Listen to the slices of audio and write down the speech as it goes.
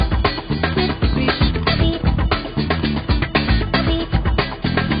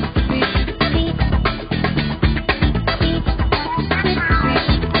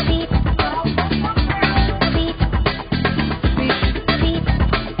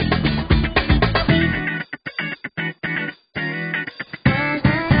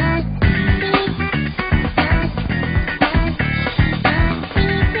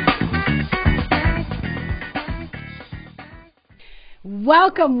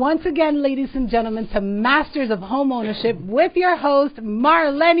Welcome once again, ladies and gentlemen, to Masters of Home Ownership with your host,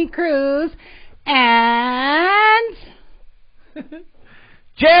 Marlene Cruz and...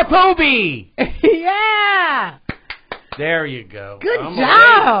 Jeff Hobie! Yeah! There you go. Good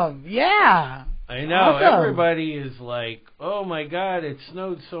job! Yeah. I know. Awesome. Everybody is like, oh my God, it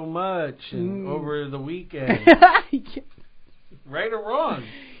snowed so much and over the weekend. Right or wrong?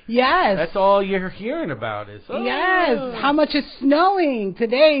 Yes. That's all you're hearing about is, oh. Yes. How much is snowing?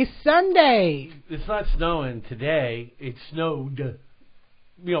 Today's Sunday. It's not snowing today. It snowed,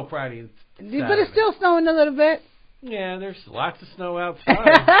 Friday and Saturday. But it's still snowing a little bit. Yeah, there's lots of snow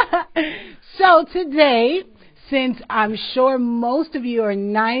outside. So today, since I'm sure most of you are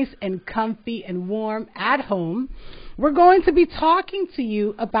nice and comfy and warm at home, we're going to be talking to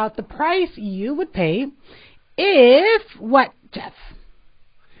you about the price you would pay if what, Jeff?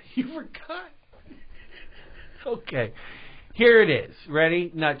 You forgot. Okay. Here it is. Ready?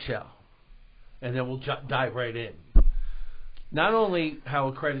 Nutshell. And then we'll dive right in. Not only how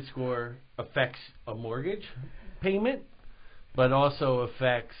a credit score affects a mortgage payment, but also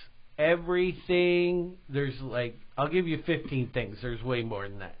affects everything. I'll give you 15 things. There's way more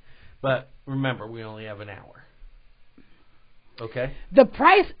than that. But remember, we only have an hour. Okay? The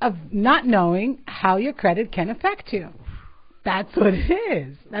price of not knowing how your credit can affect you. That's what it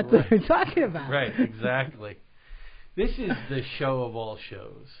is. That's right. what we're talking about. Right, exactly. This is the show of all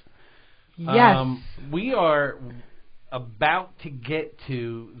shows. Yes. We are about to get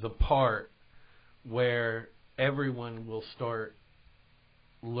to the part where everyone will start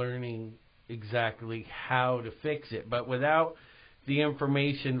learning exactly how to fix it. But without the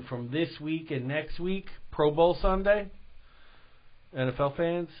information from this week and next week, Pro Bowl Sunday, NFL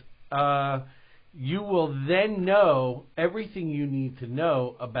fans, you will then know everything you need to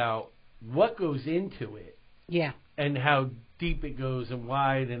know about what goes into it. Yeah. And how deep it goes and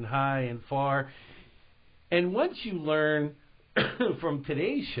wide and high and far. And once you learn from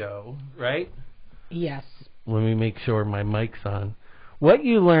today's show, right? Yes. Let me make sure my mic's on. What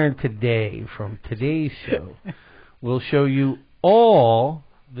you learn today from today's show will show you all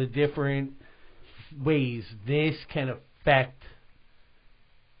the different ways this can affect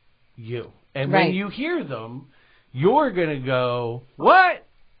you. And right. when you hear them, you're going to go, what?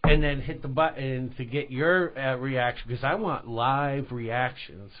 And then hit the button to get your reaction, because I want live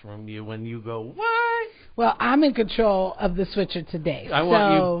reactions from you when you go, what? Well, I'm in control of the switcher today. I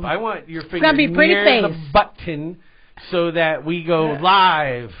want your finger gonna be pretty near face. the button so that we go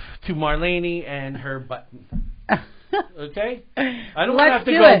live to Marlene and her button. Okay? I don't want to have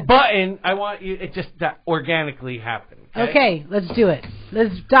to go button. I want you it just that organically happen. Okay, let's do it.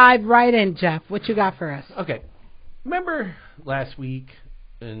 Let's dive right in, Jeff. What you got for us? Okay. Remember last week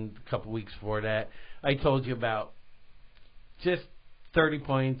and a couple weeks before that, I told you about just 30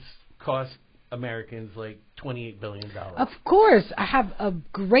 points cost Americans like $28 billion. Of course. I have a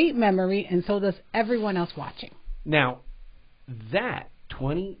great memory, and so does everyone else watching. Now, that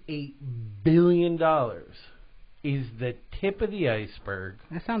 $28 billion is the tip of the iceberg.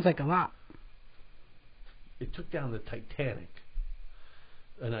 That sounds like a lot. It took down the Titanic,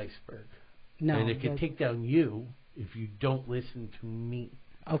 an iceberg. No. And it could take down you if you don't listen to me.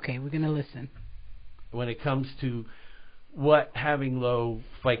 Okay, we're going to listen. When it comes to what having low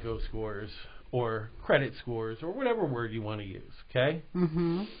FICO scores or credit scores or whatever word you want to use, okay?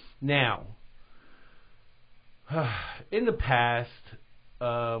 Mm-hmm. Now, in the past,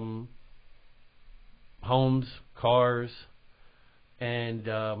 homes, cars, and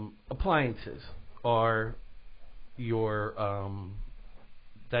appliances are your,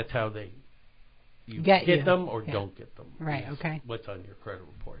 that's how you get them or don't get them. Right, okay. What's on your credit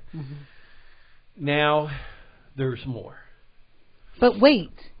report. Mm-hmm. Now, there's more. But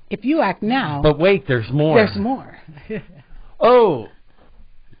wait, if you act now... But wait, there's more. There's more. Oh,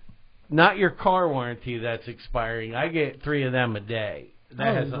 not your car warranty that's expiring. I get 3 of them a day.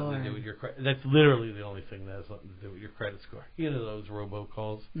 That has nothing to do with your credit. That's literally the only thing that has nothing to do with your credit score. You know those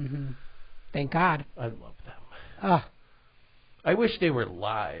robocalls? Mm-hmm. Thank God. I love them. Oh. I wish they were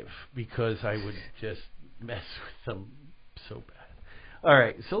live because I would just mess with them so bad. All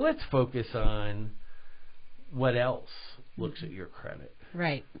right, so let's focus on what else looks at your credit.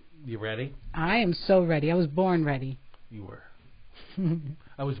 Right. You ready? I am so ready. I was born ready. You were.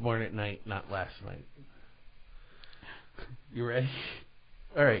 I was born at night, not last night. You ready?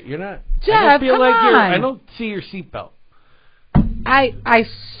 All right, you're not. Jeff, I don't feel come like on. I don't see your seatbelt. I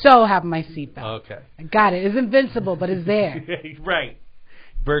so have my seatbelt. Okay. I got it. It's invincible, but it's there. Right.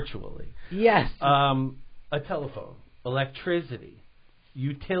 Virtually. Yes. A telephone, electricity,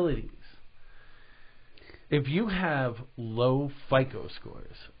 utilities. If you have low FICO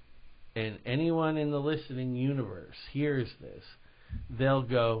scores, and anyone in the listening universe hears this, they'll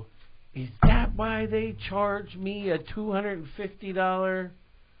go, is that why they charge me a $250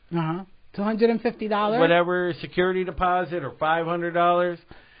 $250 whatever security deposit or $500?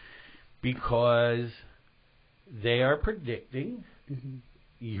 Because they are predicting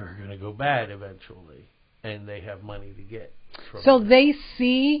you're going to go bad eventually, and they have money to get. So they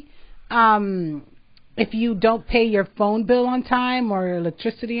see if you don't pay your phone bill on time or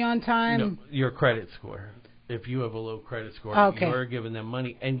electricity on time? No, your credit score. If you have a low credit score, you're giving them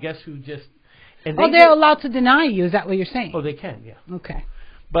money. And guess who just... And they're allowed to deny you. Is that what you're saying? Oh, they can, yeah. Okay.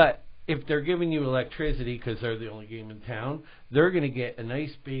 But if they're giving you electricity because they're the only game in town, they're going to get a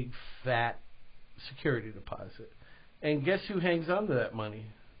nice big fat security deposit. And guess who hangs on to that money?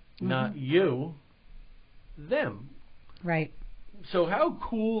 Not you, them. Right. So how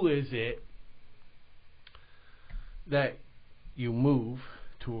cool is it that you move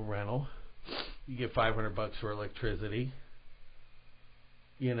to a rental, you get $500 for electricity,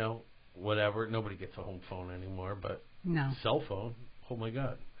 you know, whatever. Nobody gets a home phone anymore, but cell phone, oh my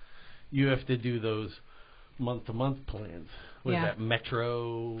God. You have to do those month-to-month plans. What is that,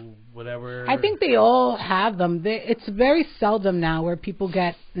 Metro, whatever? I think they all have them. It's very seldom now where people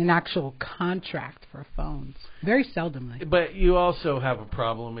get an actual contract for phones. Very seldomly. But you also have a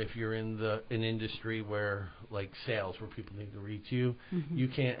problem if you're in an industry where, like sales, where people need to reach you. You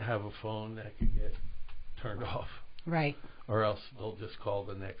can't have a phone that can get turned off. Right. Or else they'll just call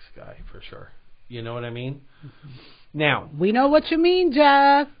the next guy for sure. You know what I mean? Now. We know what you mean,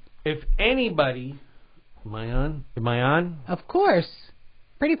 Jeff. If anybody... Am I on? Am I on? Of course.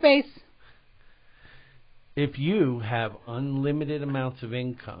 Pretty face. If you have unlimited amounts of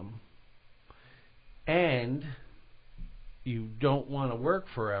income and you don't want to work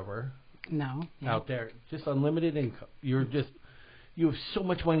forever out there, just unlimited income. You have so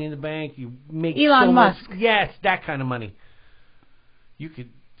much money in the bank. You make Elon Musk. Yes, that kind of money. You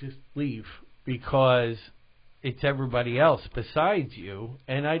could just leave because it's everybody else besides you,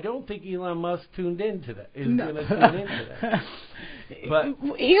 and I don't think Elon Musk tuned into that. Is going to tune into that. But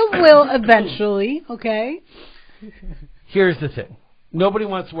he will eventually. Okay. Here's the thing: nobody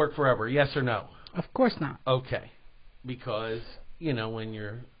wants to work forever. Yes or no? Of course not. Okay, because when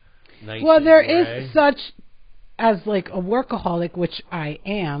you're 19, well, there is such as like a workaholic, which I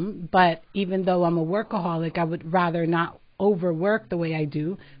am. But even though I'm a workaholic, I would rather not overwork the way I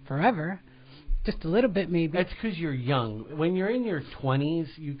do forever. Just a little bit, maybe. That's because you're young. When you're in your 20s,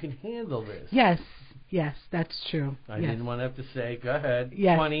 you can handle this. Yes, that's true. I didn't want to have to say, go ahead,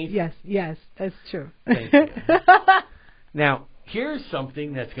 yes, 20s. Yes, that's true. Thank you. Now, here's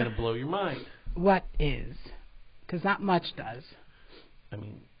something that's going to blow your mind. What is? Because not much does. I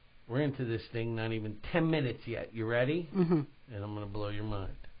mean, we're into this thing not even 10 minutes yet. You ready? And I'm going to blow your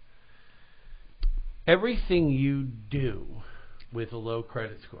mind. Everything you do with a low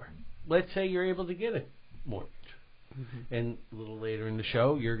credit score, let's say you're able to get a mortgage. And a little later in the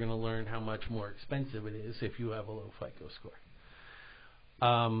show, you're going to learn how much more expensive it is if you have a low FICO score.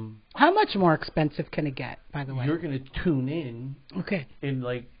 How much more expensive can it get, by the way? You're going to tune in in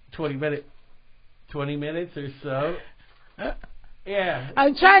like 20 minutes or so. Yeah.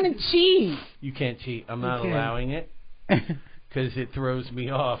 I'm trying to cheat. You can't cheat. I'm not allowing it because it throws me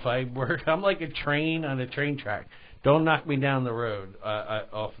off. I'm like a train on a train track. Don't knock me down the road,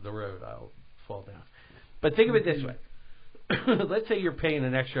 off the road. I'll fall down. But think of it this way. Let's say you're paying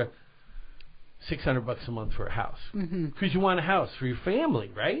an extra $600 a month for a house. Because you want a house for your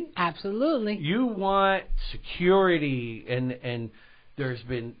family, right? Absolutely. You want security, and there's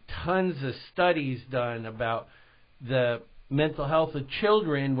been tons of studies done about the mental health of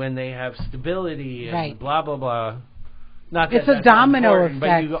children when they have stability and blah, blah, blah. Not that it's a domino effect.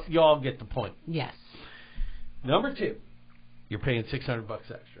 But you all get the point. Yes. Number two, you're paying $600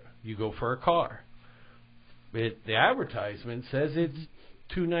 extra. You go for a car. The advertisement says it's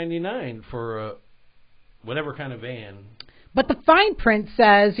 $299 for a whatever kind of van. But the fine print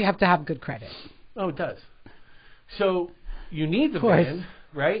says you have to have good credit. Oh, it does. So you need the van,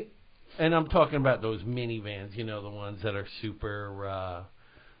 right? And I'm talking about those minivans, the ones that are super,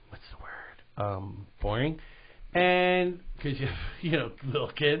 what's the word? Boring. And because you have,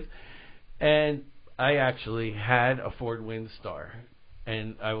 little kids. And I actually had a Ford Windstar,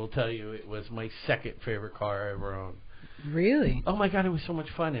 and I will tell you, it was my second favorite car I ever owned. Really? Oh my God, it was so much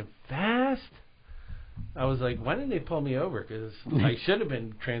fun and fast. I was like, why didn't they pull me over? Because I should have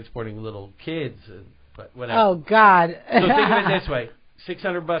been transporting little kids, but whatever. Oh God! So think of it this way: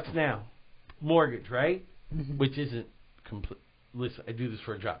 $600 now, mortgage, right? Which isn't complete. Listen, I do this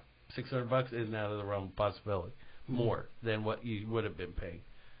for a job. $600 isn't out of the realm of possibility. More than what you would have been paying.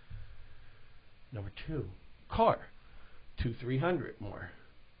 Number 2, car. $200-300 more.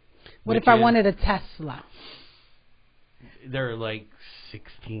 What if I wanted a Tesla? They're like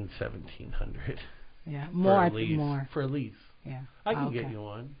 $1,600-1,700. Yeah, more. For a lease. Yeah, I can get you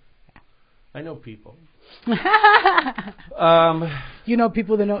one. I know people. You know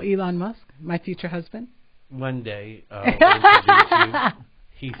people that know Elon Musk, my future husband? One day, I'll introduce you.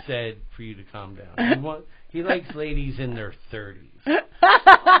 He said for you to calm down. He likes ladies in their 30s.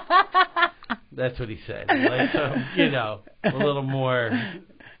 That's what he said. Like, a little more,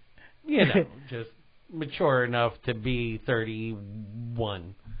 just mature enough to be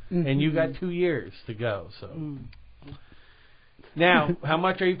 31. Mm-hmm. And you got 2 years to go. So now, how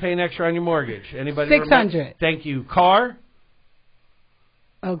much are you paying extra on your mortgage? Anybody? $600. Thank you. Car?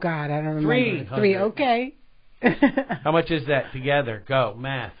 Oh God, I don't remember. $300. Okay. How much is that together? Go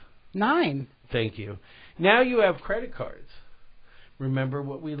math. $9. Thank you. Now you have credit cards. Remember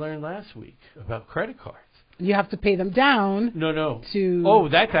what we learned last week about credit cards? You have to pay them down. No. To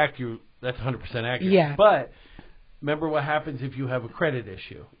that's accurate. That's 100% accurate. Yeah. But remember what happens if you have a credit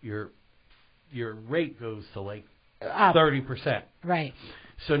issue? Your rate goes to like 30%. Right.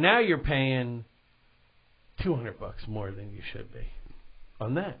 So now you're paying $200 more than you should be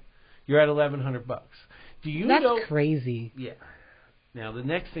on that. You're at $1,100. Do you know? That's crazy. Yeah. Now the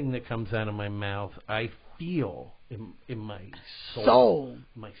next thing that comes out of my mouth, I feel in my soul,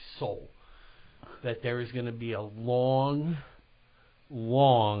 that there is going to be a long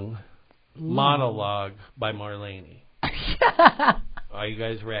monologue by Marlene. Are you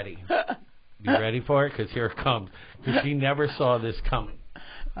guys ready? You ready for it? Because here it comes. Because she never saw this coming.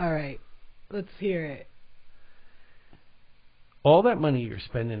 All right. Let's hear it. All that money you're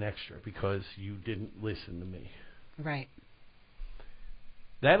spending extra because you didn't listen to me. Right.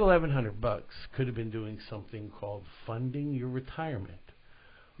 That $1,100 could have been doing something called funding your retirement,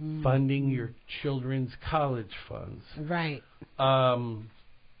 funding your children's college funds. Right.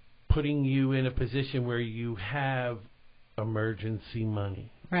 Putting you in a position where you have emergency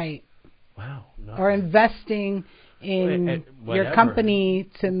money. Right. Wow. Or investing in your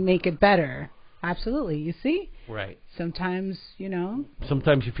company to make it better. Absolutely. You see? Right. Sometimes,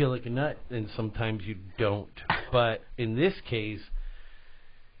 Sometimes you feel like a nut, and sometimes you don't. But in this case,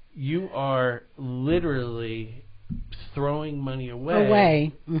 you are literally throwing money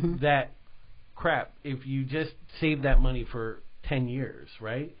away. Mm-hmm. That crap. If you just save that money for 10 years,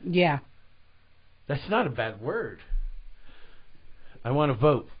 right? Yeah. That's not a bad word. I want to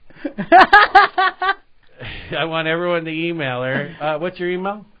vote. I want everyone to email her. What's your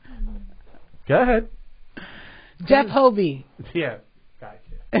email? Go ahead. Jeff Hobie. Yeah.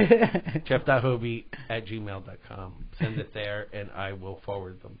 Gotcha. Jeff.Hobie@gmail.com. Send it there, and I will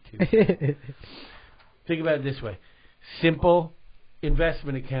forward them to you. Think about it this way. Simple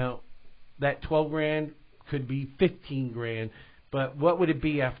investment account. That $12,000 could be $15,000, but what would it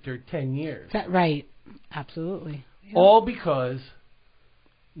be after 10 years? Right. Absolutely. Yeah. All because,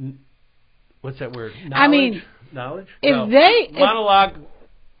 what's that word? Knowledge? Knowledge? Monologue.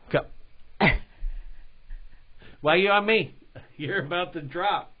 Go. Why are you on me? You're about to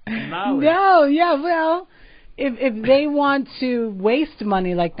drop knowledge. No, yeah, well, if they want to waste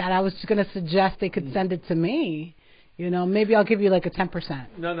money like that, I was just going to suggest they could send it to me. Maybe I'll give you like a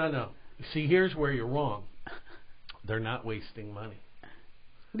 10%. No. See, here's where you're wrong. They're not wasting money.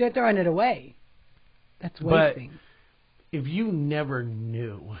 They're throwing it away. That's wasting. But if you never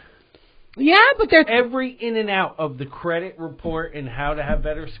knew. Yeah, but they're every in and out of the credit report and how to have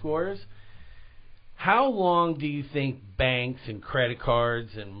better scores. How long do you think banks and credit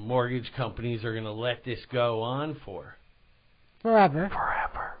cards and mortgage companies are going to let this go on for? Forever.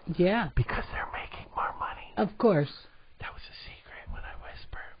 Yeah. Because they're making more money. Of course. That was a secret when I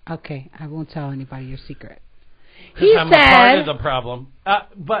whispered. Okay, I won't tell anybody your secret. I'm a part of the problem.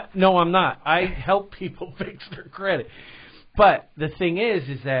 But no, I'm not. I help people fix their credit. But the thing is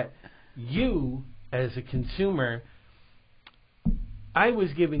that you, as a consumer, I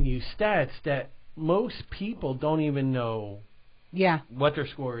was giving you stats that most people don't even know. Yeah. What their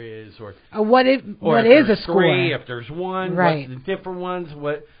score is, or what is a score? Three, if there's one, right? What's the different ones?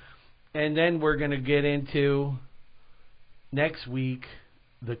 And then we're going to get into next week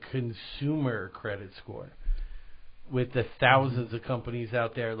the consumer credit score with the thousands of companies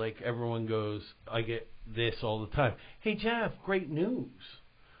out there. Like everyone goes, I get this all the time. Hey Jeff, great news!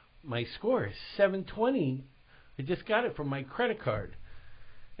 My score is 720. I just got it from my credit card.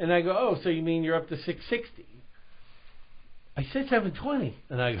 And I go, oh, so you mean you're up to 660? I said 720,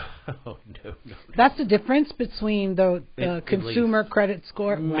 and I go, oh no. That's the difference between the At consumer credit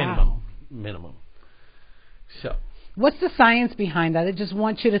score. Wow. Minimum. So. What's the science behind that? I just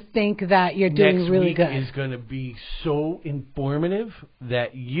want you to think that you're doing really good. Next week is going to be so informative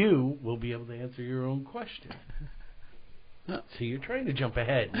that you will be able to answer your own question. So you're trying to jump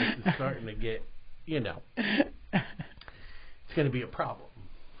ahead. This is starting to get, it's going to be a problem.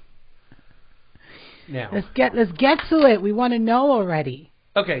 Now, let's get to it. We want to know already.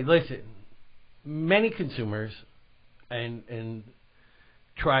 Okay, listen. Many consumers and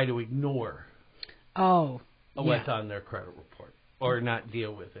try to ignore what's on their credit report or not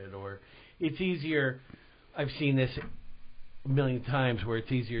deal with it, or it's easier. I've seen this a million times where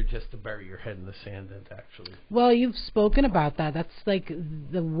it's easier just to bury your head in the sand than to actually. Well, you've spoken about that. That's like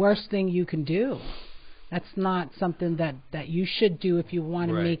the worst thing you can do. That's not something that you should do if you want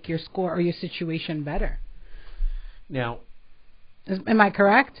to make your score or your situation better. Now, am I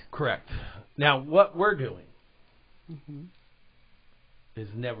correct? Correct. Now, what we're doing has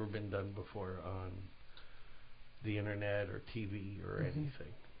never been done before on the internet or TV or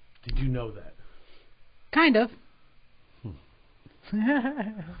anything. Did you know that? Kind of.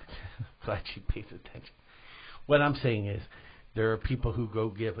 Glad she pays attention. What I'm saying is, there are people who go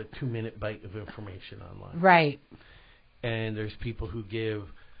give a 2-minute bite of information online. Right. And there's people who give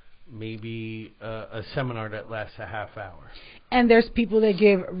maybe a seminar that lasts a half hour. And there's people that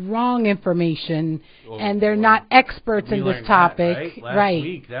give wrong information, and they're not experts in this topic. That, right? Last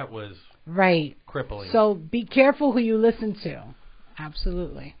week, that was crippling. So be careful who you listen to.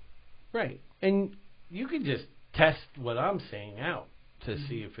 Absolutely. Right. And you can just test what I'm saying out to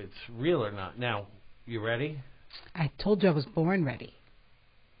see if it's real or not. Now, you ready? I told you I was born ready.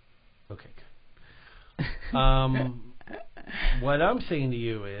 Okay. What I'm saying to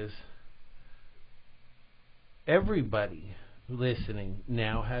you is everybody listening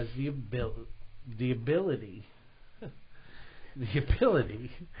now has the ability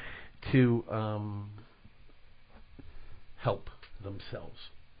to help themselves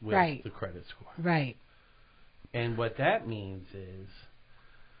with the credit score. Right. And what that means is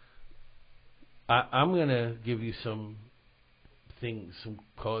I'm going to give you some things, some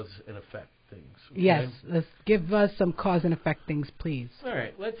cause and effect things. Okay? Yes, let's give us some cause and effect things, please. All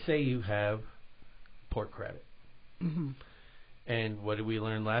right, let's say you have poor credit. And what did we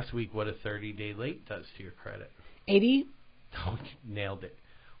learn last week? What a 30-day late does to your credit. 80? Oh, you nailed it.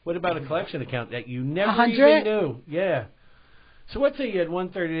 What about a collection account that you never 100? even knew? Yeah. So let's say you had one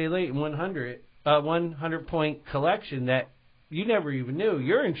 30-day late and 100-point collection that you never even knew.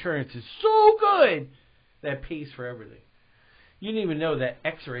 Your insurance is so good that pays for everything. You didn't even know that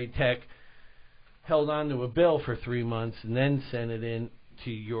X-Ray Tech held on to a bill for 3 months and then sent it in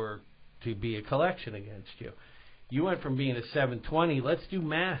to be a collection against you. You went from being a 720. Let's do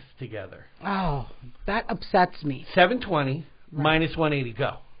math together. Oh, that upsets me. 720 minus 180.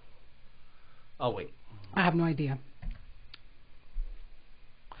 Go. I'll wait. I have no idea.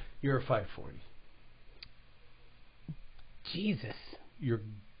 You're a 540. Jesus. You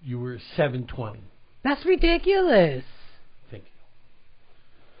were 720. That's ridiculous. Thank you.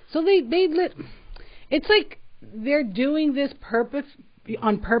 So it's like they're doing this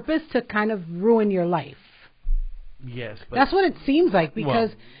on purpose to kind of ruin your life. Yes, but that's what it seems like,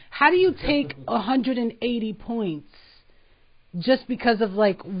 because how do you take 180 points just because of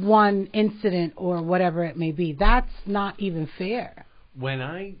like one incident or whatever it may be? That's not even fair.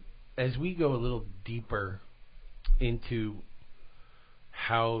 As we go a little deeper into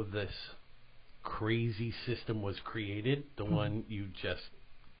how this crazy system was created, the one you just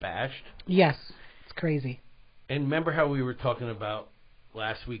bashed. Yes, it's crazy. And remember how we were talking about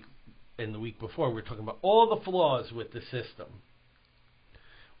last week and the week before, we were talking about all the flaws with the system.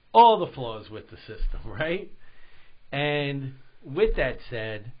 All the flaws with the system, right? And with that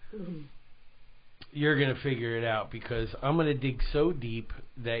said, you're going to figure it out, because I'm going to dig so deep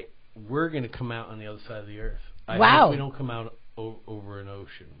that we're going to come out on the other side of the earth. I hope we don't come out over an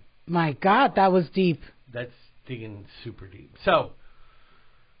ocean. My God, that was deep. That's digging super deep. So,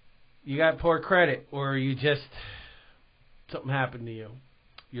 you got poor credit, or something happened to you.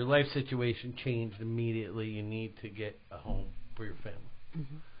 Your life situation changed immediately. You need to get a home for your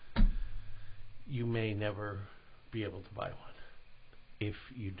family. You may never be able to buy one if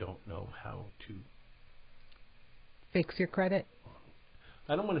you don't know how to fix your credit.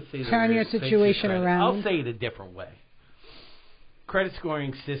 I don't want to say turn your situation around. I'll say it a different way. Credit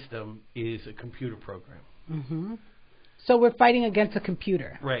scoring system is a computer program. So we're fighting against a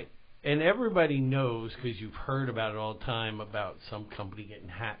computer. Right. And everybody knows, because you've heard about it all the time, about some company getting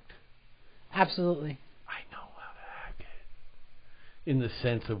hacked. Absolutely. I know how to hack it. in the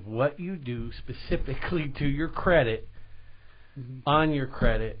sense of what you do specifically to your credit, on your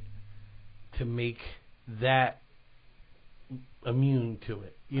credit, to make that immune to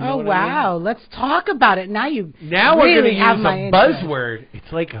it. You know oh, what wow. I mean? Let's talk about it. Now Now really we're going to have use my a interest. buzzword.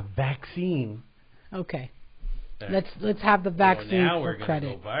 It's like a vaccine. Okay. There. Let's have the vaccine now for we're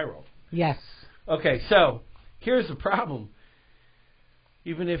credit. Go viral. Yes. Okay, so here's the problem.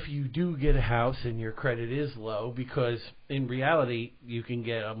 Even if you do get a house and your credit is low, because in reality you can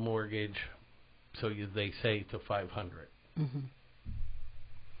get a mortgage, they say, to 500. Mm-hmm.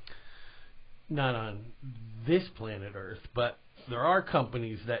 Not on this planet Earth, but there are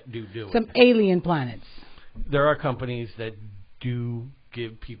companies that do it. Some alien planets. There are companies that do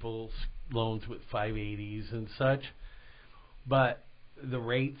give people loans with 580s and such, but the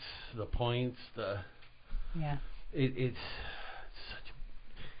rates, the points, it's such.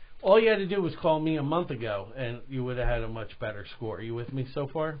 All you had to do was call me a month ago, and you would have had a much better score. Are you with me so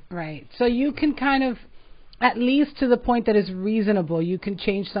far? Right. So you can kind of, at least to the point that is reasonable, you can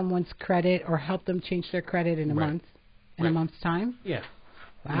change someone's credit or help them change their credit in a month, in a month's time. Yeah.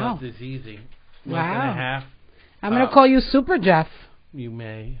 Wow. A month is easy. Wow. Month and a half. I'm going to call you Super Jeff. You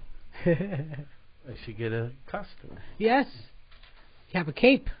may. I should get a costume. Yes. You have a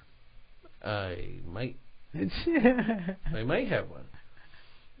cape. I might. I might have one.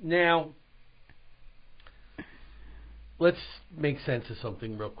 Now, let's make sense of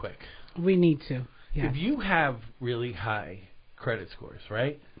something real quick. We need to. Yes. If you have really high credit scores,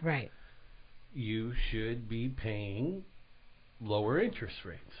 right? Right. You should be paying lower interest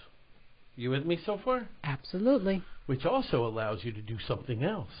rates. You with me so far? Absolutely. Which also allows you to do something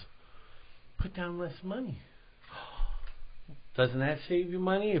else. Put down less money. Doesn't that save you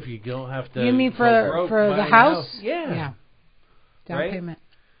money if you don't have to? You mean for the house? Yeah. Yeah. Down right? payment.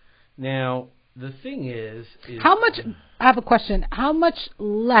 Now, the thing is how much? I have a question. How much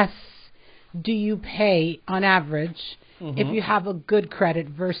less do you pay on average if you have a good credit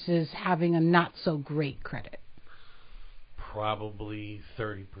versus having a not so great credit? Probably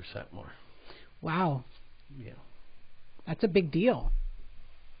 30% more. Wow. Yeah. That's a big deal.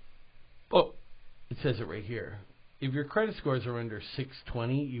 Oh, it says it right here. If your credit scores are under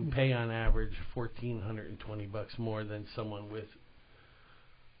 620, you pay on average $1,420 more than someone with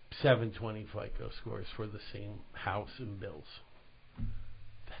 720 FICO scores for the same house and bills.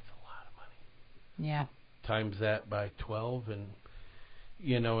 That's a lot of money. Yeah. Times that by 12, and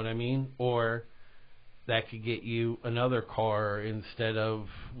you know what I mean? Or that could get you another car instead of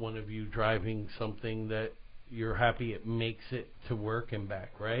one of you driving something that you're happy it makes it to work and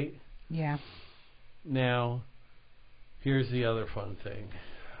back, right? Yeah. Now, here's the other fun thing.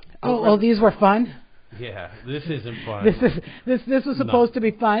 Oh, these were fun? Yeah, this isn't fun. This was supposed to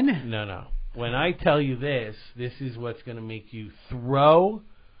be fun? No. When I tell you this is what's going to make you throw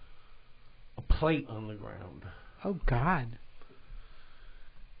a plate on the ground. Oh, God.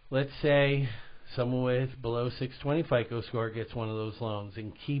 Let's say someone with below 620 FICO score gets one of those loans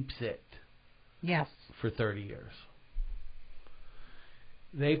and keeps it. Yes. For 30 years.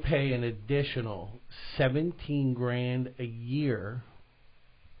 They pay an additional $17,000 a year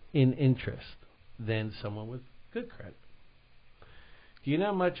in interest than someone with good credit. Do you know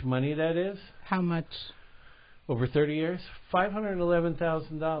how much money that is? How much? Over 30 years?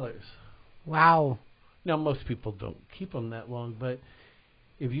 $511,000. Wow. Now, most people don't keep them that long, but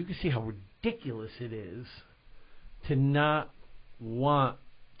if you can see how ridiculous it is to not want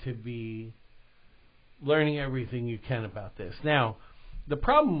to be learning everything you can about this. Now, the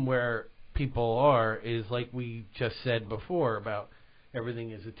problem where people are is like we just said before about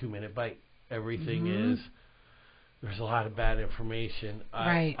everything is a 2-minute bite. Everything is, there's a lot of bad information.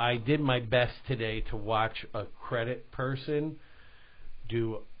 Right. I did my best today to watch a credit person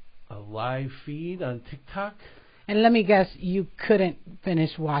do a live feed on TikTok. And let me guess, you couldn't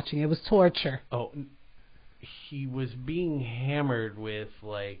finish watching. It was torture. Oh, he was being hammered with,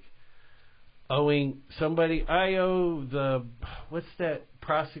 like, owing somebody. I owe the, what's that,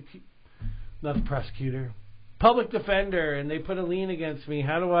 not the prosecutor, public defender, and they put a lien against me.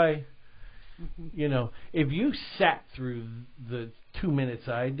 How do I, you know, if you sat through the 2 minutes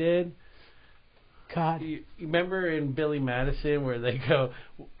I did, God. You remember in Billy Madison where they go,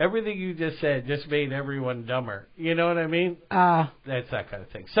 everything you just said just made everyone dumber. You know what I mean? That's that kind of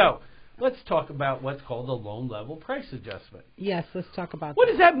thing. So let's talk about what's called a loan level price adjustment. Yes, let's talk about What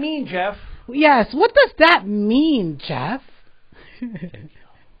does that mean, Jeff? Yes, what does that mean, Jeff?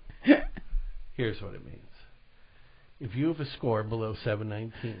 Here's what it means. If you have a score below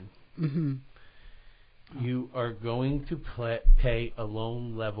 719, you are going to pay a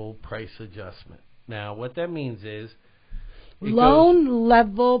loan level price adjustment. Now, what that means is Loan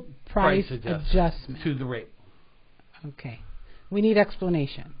level price adjustment. to the rate. Okay. We need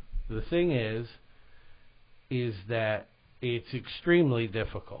explanation. The thing is that it's extremely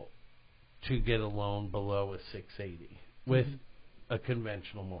difficult to get a loan below a 680 with a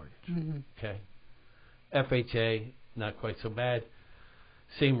conventional mortgage. Mm-hmm. Okay. FHA, not quite so bad.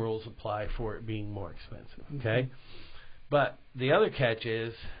 Same rules apply for it being more expensive. Okay. Mm-hmm. But the other catch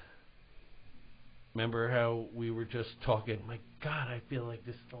is, remember how we were just talking, my God, I feel like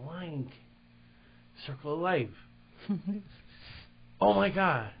this is the Lion King. Circle of Life. Oh my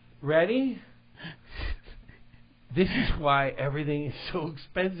God. Ready? This is why everything is so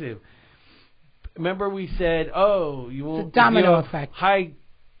expensive. Remember we said, oh, you won't... It's a domino effect.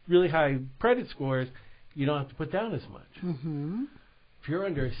 Really high credit scores, you don't have to put down as much. Mm-hmm. If you're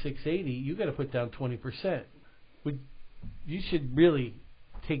under a 680, you got to put down 20%. You should really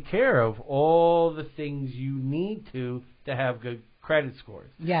take care of all the things you need to have good credit scores.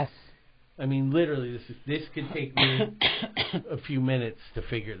 Yes. I mean, literally, this could take me a few minutes to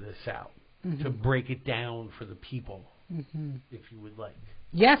figure this out, to break it down for the people, if you would like.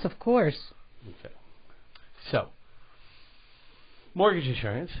 Yes, of course. Okay. So, mortgage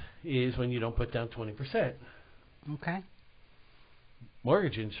insurance is when you don't put down 20%. Okay.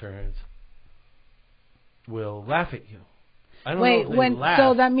 Mortgage insurance will laugh at you. I don't Wait, know if they laugh.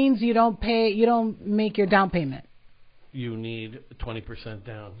 So that means you don't make your down payment. You need 20%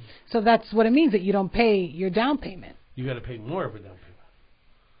 down. So that's what it means, that you don't pay your down payment. You got to pay more of a down payment.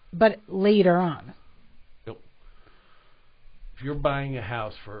 But later on. Nope. If you're buying a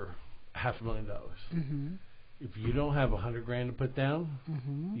house for $500,000, if you don't have $100,000 to put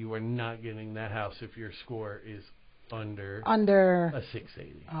down, you are not getting that house if your score is under a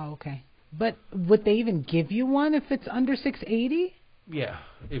 680. Oh, okay. But would they even give you one if it's under 680? Yeah,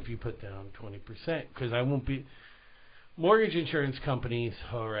 if you put down 20%, because I won't be. Mortgage insurance companies,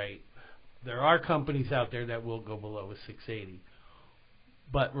 all right, there are companies out there that will go below a 680.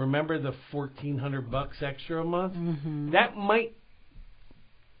 But remember the $1,400 extra a month? That might,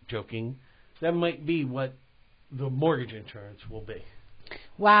 that might be what the mortgage insurance will be.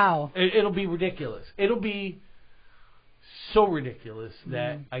 Wow. It'll be ridiculous. It'll be so ridiculous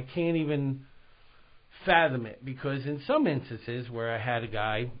that I can't even fathom it, because in some instances where I had a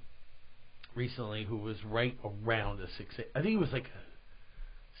guy recently who was right around a 680, I think he was like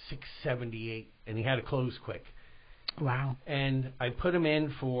 678, and he had to close quick. Wow. And I put him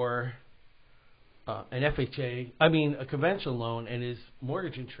in for a conventional loan, and his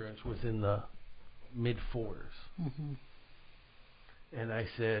mortgage insurance was in the mid 4s. And I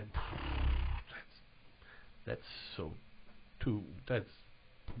said, that's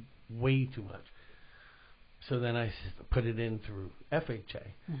way too much. So then I put it in through FHA,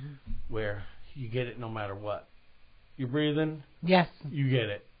 where you get it no matter what. You breathing? Yes. You get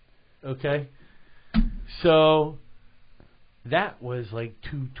it. Okay? So that was like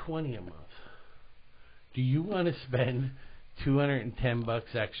 $220 a month. Do you want to spend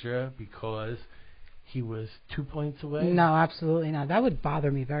 $210 extra because he was 2 points away? No, absolutely not. That would bother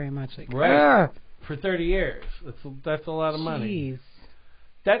me very much. Like, right. For 30 years. That's a lot of money. Jeez.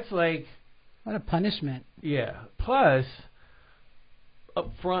 That's like... What a punishment. Yeah. Plus,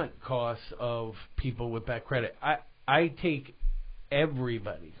 upfront costs of people with bad credit. I take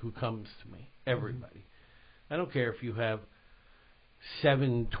everybody who comes to me. Everybody. I don't care if you have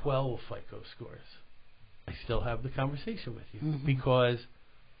 712 FICO scores. I still have the conversation with you. Because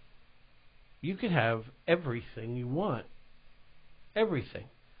you can have everything you want. Everything.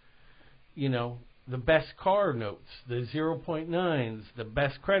 You know, the best car notes, the 0.9s, the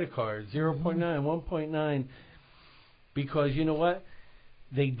best credit cards, 0.9, 1.9, because you know what?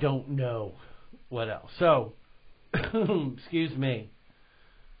 They don't know what else. So, excuse me,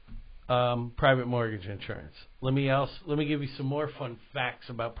 private mortgage insurance. Let me give you some more fun facts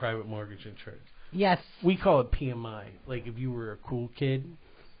about private mortgage insurance. Yes. We call it PMI. Like if you were a cool kid.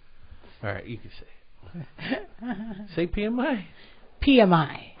 All right, you can say it. Say PMI.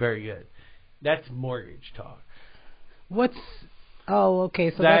 PMI. Very good. That's mortgage talk. Oh, okay.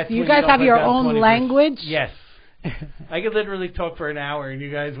 So that's you guys have your own language? Yes. I could literally talk for an hour and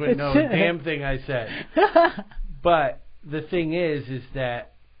you guys wouldn't know a damn thing I said. But the thing is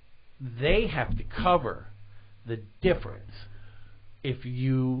that they have to cover the difference if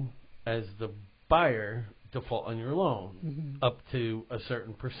you, as the buyer, default on your loan up to a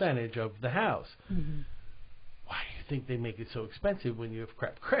certain percentage of the house. Why do you think they make it so expensive when you have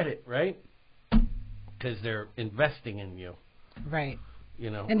crap credit, right? Because they're investing in you. Right. You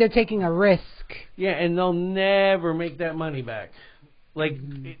know. And they're taking a risk. Yeah, and they'll never make that money back. Like,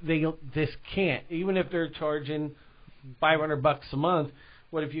 this can't. Even if they're charging $500 a month.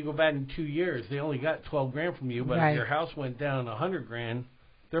 What if you go back in 2 years? They only got $12,000 from you, but Right. if your house went down $100,000,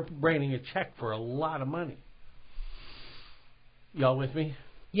 they're writing a check for a lot of money. Y'all with me?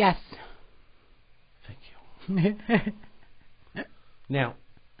 Yes. Thank you. Now,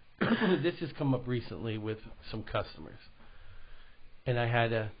 this has come up recently with some customers, and I had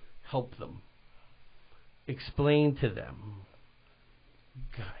to help them, explain to them,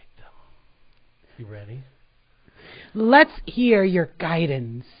 guide them. You ready? Let's hear your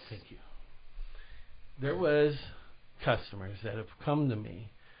guidance. Thank you. There was customers that have come to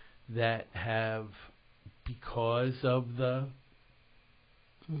me that have, because of the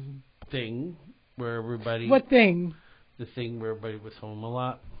thing where everybody... What thing? The thing where everybody was home a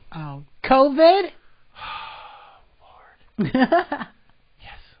lot. Oh, COVID? Lord.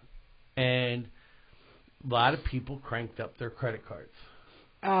 Yes. And a lot of people cranked up their credit cards.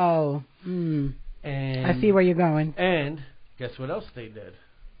 Oh, And I see where you're going. And guess what else they did?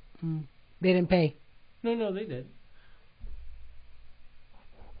 They didn't pay. No, they did.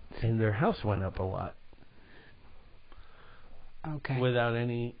 And their house went up a lot. Okay. Without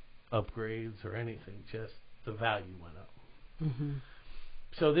any upgrades or anything, just the value went up. Mm-hmm.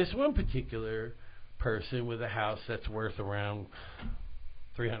 So this one particular person with a house that's worth around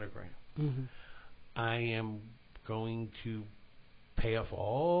 $300,000, I am going to pay off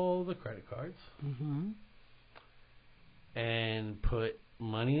all the credit cards and put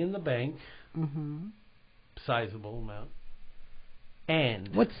money in the bank, sizable amount.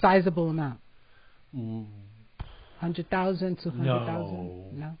 And what sizable amount? $100,000, 100,000,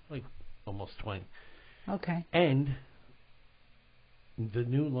 200,000? No, like almost 20. Okay. And the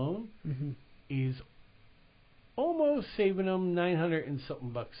new loan is almost saving them $900 and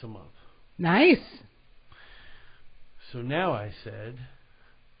something a month. Nice. So now I said,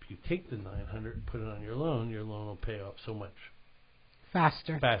 if you take the $900 and put it on your loan will pay off so much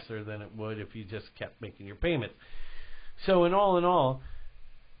faster than it would if you just kept making your payments. So in all,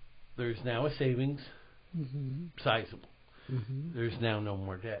 there's now a savings, sizable. There's now no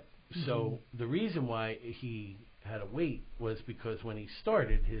more debt. So the reason why he had to wait was because when he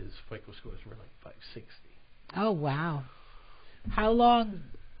started, his FICO scores were like 560. Oh, wow. How long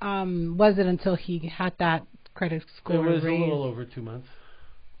was it until he had that credit score It was raised? a little over 2 months.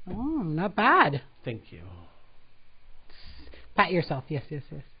 Oh, not bad. Thank you. Pat yourself. Yes.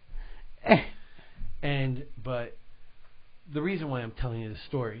 But the reason why I'm telling you this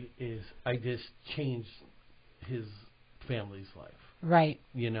story is I just changed his family's life. Right.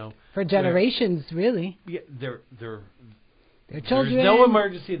 You know, for generations, really. Yeah, they're Their children. There's no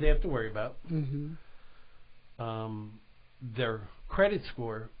emergency they have to worry about. Mm-hmm. Their credit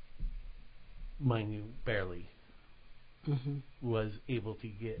score, mind you, barely was able to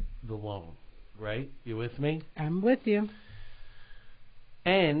get the loan. Right? You with me? I'm with you.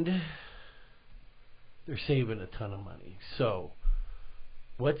 And they're saving a ton of money. So,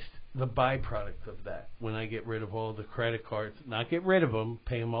 what's the byproduct of that? When I get rid of all the credit cards, not get rid of them,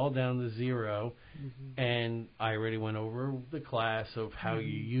 pay them all down to zero, and I already went over the class of how you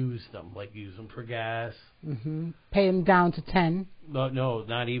use them, like use them for gas. Pay them down to 10. No,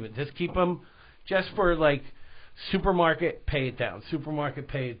 not even. Just keep them just for like supermarket, pay it down. Supermarket,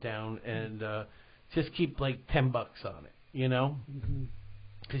 pay it down, and just keep like $10 on it, you know?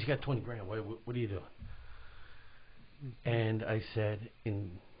 Because you got $20,000. What are you doing? And I said,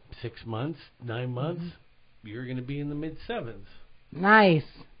 in 6 months, 9 months, you're going to be in the mid-sevens. Nice.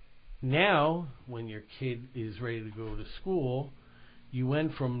 Now, when your kid is ready to go to school, you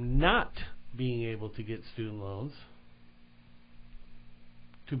went from not being able to get student loans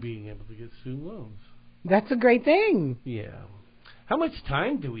to being able to get student loans. That's a great thing. Yeah. How much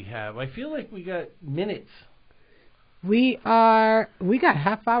time do we have? I feel like we got minutes. We got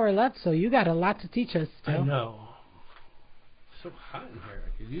half hour left, so you got a lot to teach us still. I know. So hot in here.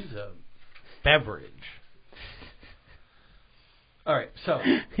 I could use a beverage. All right. So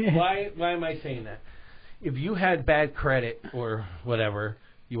why am I saying that? If you had bad credit or whatever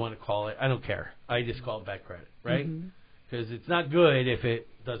you want to call it, I don't care. I just call it bad credit, right? Because it's not good if it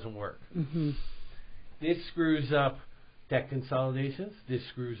doesn't work. This screws up debt consolidations. This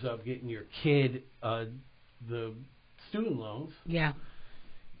screws up getting your kid the student loans. Yeah.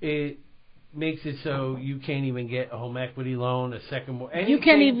 It makes it so you can't even get a home equity loan, a second more. You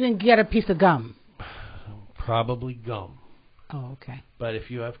can't even get a piece of gum. Probably gum. Oh, okay. But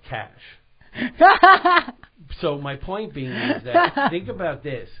if you have cash. So my point being is that think about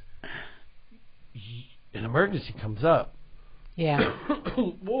this. An emergency comes up. Yeah.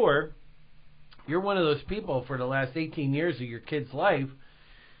 Or you're one of those people for the last 18 years of your kid's life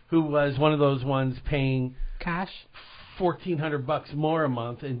who was one of those ones paying Cash. $1,400 more a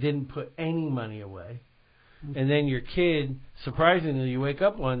month and didn't put any money away. And then your kid, surprisingly, you wake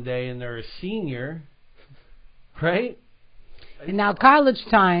up one day and they're a senior, right? And now college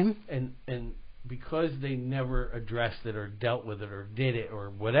time. And because they never addressed it or dealt with it or did it or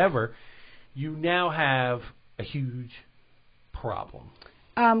whatever, you now have a huge problem.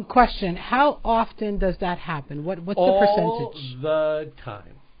 Question: how often does that happen? What's the All percentage? the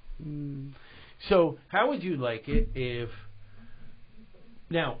time. So how would you like it if...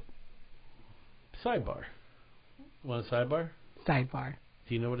 Now, sidebar. Want a sidebar? Sidebar.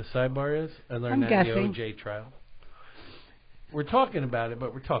 Do you know what a sidebar is? I learned that in the OJ trial. We're talking about it,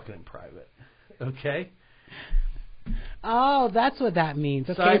 but we're talking in private. Okay? Oh, that's what that means.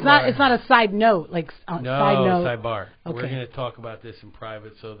 Okay, Sidebar. it's not a side note, like No, side note. sidebar. Okay. We're going to talk about this in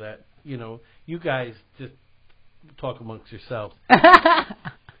private so that, you guys just talk amongst yourselves.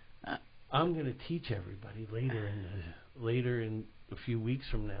 I'm going to teach everybody later in a few weeks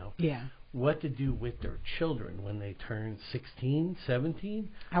from now Yeah. what to do with their children when they turn 16, 17.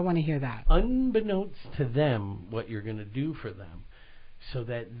 I want to hear that. Unbeknownst to them, what you're going to do for them so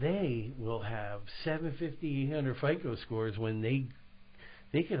that they will have 750, 800 FICO scores when they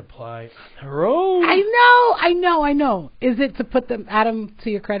can apply on their own. I know. Is it to add them to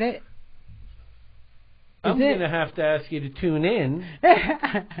your credit? I'm going to have to ask you to tune in.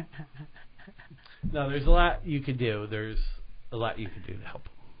 No, there's a lot you could do. There's a lot you could do to help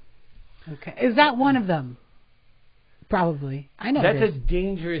them. Okay. Is that one of them? Probably. I know. That's a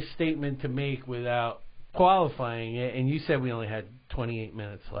dangerous statement to make without qualifying it. And you said we only had 28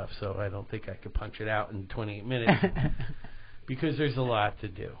 minutes left, so I don't think I could punch it out in 28 minutes because there's a lot to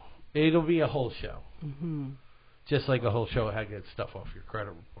do. It'll be a whole show. Mm-hmm. Just like a whole show how to get stuff off your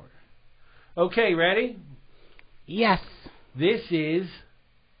credit report. Okay, ready? Yes. This is,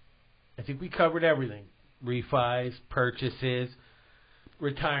 I think we covered everything. Refis, purchases,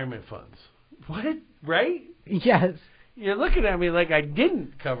 retirement funds. What? Right? Yes. You're looking at me like I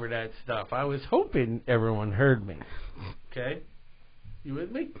didn't cover that stuff. I was hoping everyone heard me. Okay? You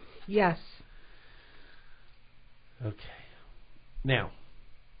with me? Yes. Okay. Now.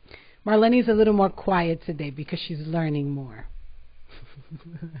 Marlene's a little more quiet today because she's learning more.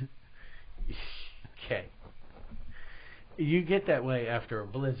 Okay. You get that way after a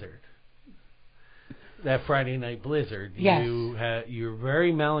blizzard. That Friday night blizzard. Yes. You're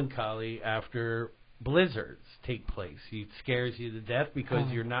very melancholy after blizzards take place. It scares you to death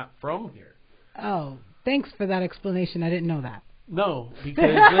because you're not from here. Oh, thanks for that explanation. I didn't know that. No,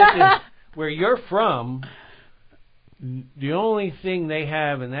 because listen, where you're from, the only thing they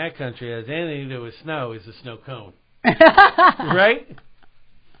have in that country that has anything to do with snow is a snow cone. Right?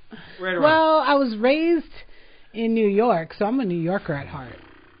 Right around. Well, I was raised in New York, so I'm a New Yorker at heart.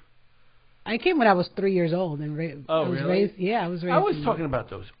 I came when I was 3 years old and I was really? raised. Yeah, I was raised. I was talking about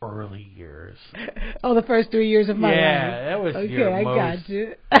those early years. Oh, the first 3 years of my life. Yeah, that was okay. your I most. got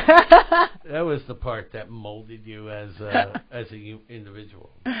you. That was the part that molded you as a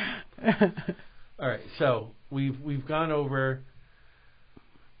individual. All right, so we've gone over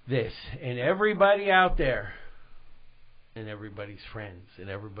this, and everybody out there, and everybody's friends, and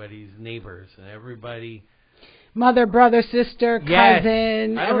everybody's neighbors, and everybody. Mother, brother, sister, Yes.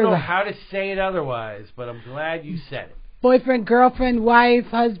 cousin. I don't everybody. know how to say it otherwise, but I'm glad you said it. Boyfriend, girlfriend, wife,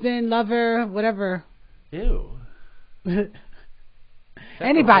 husband, lover, whatever. Ew.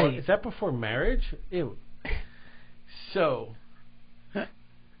 Anybody. Is that before marriage? Ew. So.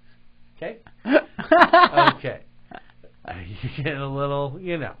 Okay. Okay. You get a little,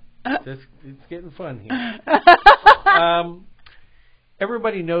 it's getting fun here.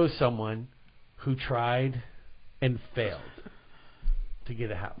 Everybody knows someone who tried and failed to get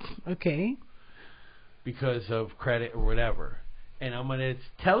a house. Okay. Because of credit or whatever. And I'm going to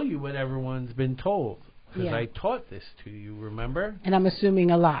tell you what everyone's been told. Because I taught this to you, remember? And I'm assuming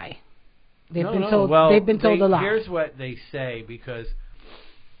a lie. They've been told. Well, they've been told a lie. Here's what they say, because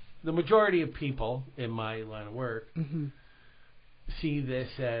the majority of people in my line of work see this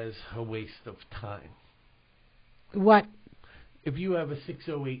as a waste of time. What? If you have a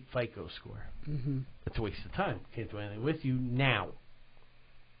 608 FICO score, it's a waste of time. Can't do anything with you now.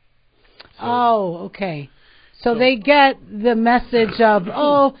 So, okay. So they get the message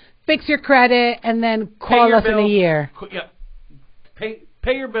of, fix your credit and then call us in a year. Yeah. Pay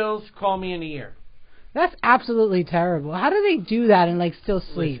your bills, call me in a year. That's absolutely terrible. How do they do that and still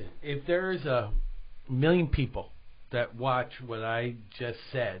sleep? Listen, if there's a million people that watch what I just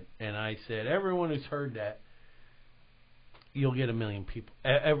said, and I said, everyone who's heard that, you'll get a million people.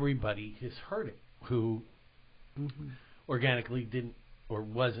 Everybody has heard it who organically didn't or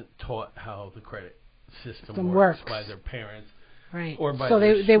wasn't taught how the credit system Some works works. by their parents, Right. or by so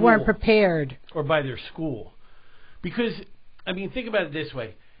their they weren't school. prepared. Or by their school. Because, I mean, think about it this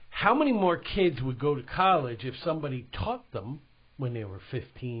way. How many more kids would go to college if somebody taught them when they were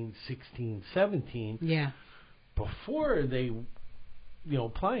 15, 16, 17, Yeah. before they,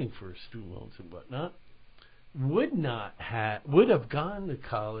 applying for student loans and whatnot, would have gone to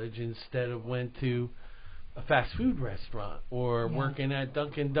college instead of went to a fast food restaurant or working at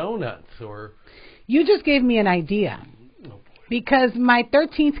Dunkin' Donuts or... You just gave me an idea. Because my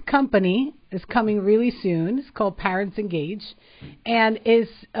 13th company is coming really soon. It's called Parents Engage, and is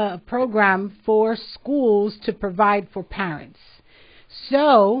a program for schools to provide for parents.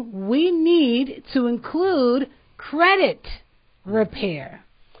 So we need to include credit repair.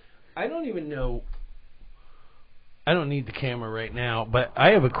 I don't even know. I don't need the camera right now, but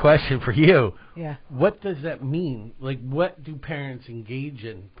I have a question for you. Yeah. What does that mean? Like, what do parents engage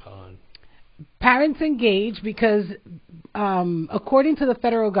in upon? Parents engage because, according to the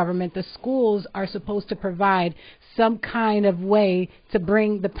federal government, the schools are supposed to provide some kind of way to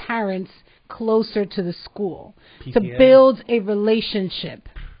bring the parents closer to the school, PTA? to build a relationship,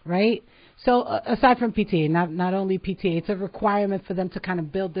 right? So aside from PTA, not only PTA, it's a requirement for them to kind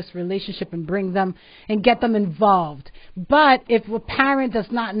of build this relationship and bring them and get them involved. But if a parent does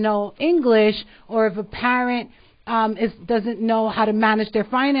not know English, or if a parent doesn't know how to manage their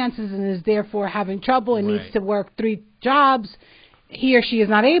finances and is therefore having trouble and needs to work 3 jobs, he or she is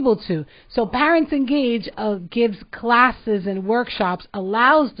not able to. So Parents Engage gives classes and workshops,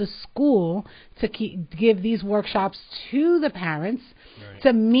 allows the school to give these workshops to the parents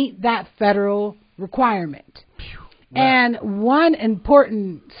to meet that federal requirement. Wow. And one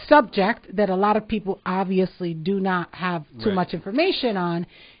important subject that a lot of people obviously do not have too much information on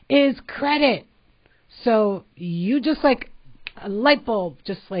is credit. So you just like a light bulb,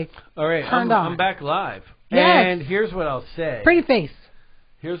 just like all right, turned on. I'm back live. Yes. And here's what I'll say. Pretty face.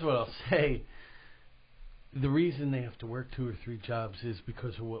 Here's what I'll say. The reason they have to work 2 or 3 jobs is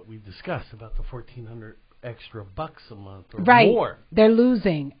because of what we discussed about the $1,400 extra bucks a month or more. They're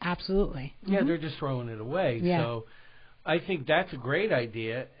losing. Absolutely. Yeah, they're just throwing it away. Yeah. So I think that's a great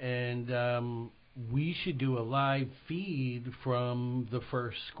idea, and we should do a live feed from the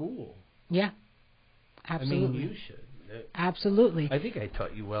first school. Yeah. Absolutely. I mean, you should. Absolutely. I think I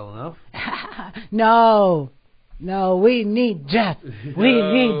taught you well enough. No, we need Jeff. We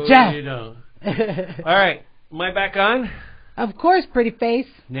need Jeff. You don't. All right, am I back on? Of course, pretty face.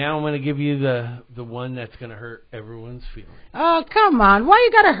 Now I'm going to give you the one that's going to hurt everyone's feelings. Oh, come on. Why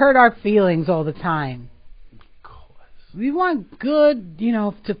you got to hurt our feelings all the time? Because we want good,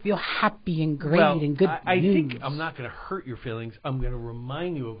 to feel happy and great and good I news. think I'm not going to hurt your feelings. I'm going to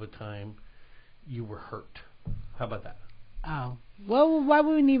remind you of a time you were hurt. How about that? Oh. Well, why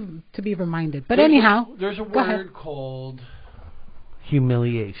would we need to be reminded? But anyhow. There's a word called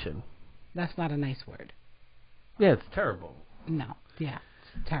humiliation. That's not a nice word. Yeah, it's terrible. No. Yeah,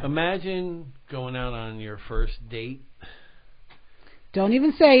 it's terrible. Imagine going out on your first date. Don't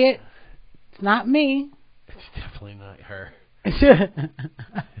even say it. It's not me. It's definitely not her.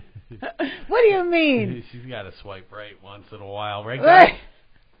 What do you mean? She's got to swipe right once in a while, right, guys?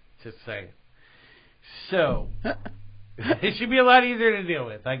 Just saying. So, it should be a lot easier to deal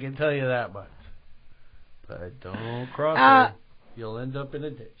with, I can tell you that much. But don't cross her. You'll end up in a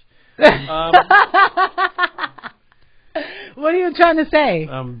ditch. What are you trying to say?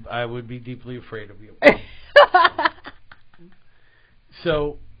 I would be deeply afraid of you.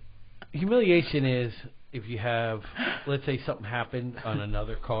 So, humiliation is if you have, let's say something happened on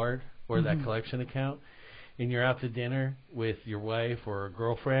another card or that collection account, and you're out to dinner with your wife or a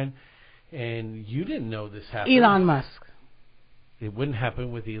girlfriend, and you didn't know this happened. Elon Musk. It wouldn't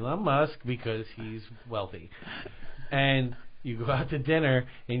happen with Elon Musk because he's wealthy. And you go out to dinner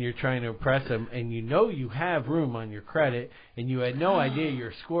and you're trying to impress him, and you know you have room on your credit, and you had no idea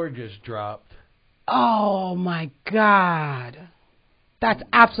your score just dropped. Oh, my God. That's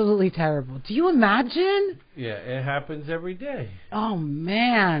absolutely terrible. Do you imagine? Yeah, it happens every day. Oh,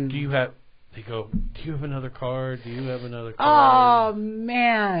 man. They go, do you have another card? Do you have another card? Oh,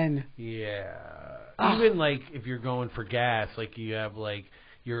 man. Yeah. Even like if you're going for gas, like you have like,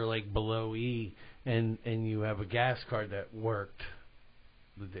 you're like below E and you have a gas card that worked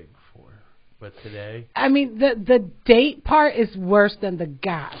the day before. But today? I mean, the date part is worse than the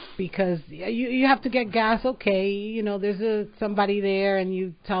gas because you have to get gas. Okay, there's somebody there and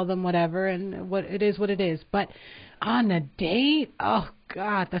you tell them whatever and what it is. But on a date, oh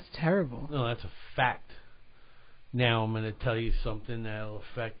God, that's terrible. No, that's a fact. Now I'm going to tell you something that'll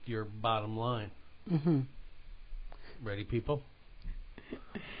affect your bottom line. Mm-hmm. Ready, people?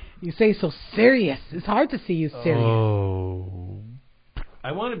 You say so serious. It's hard to see you serious. Oh.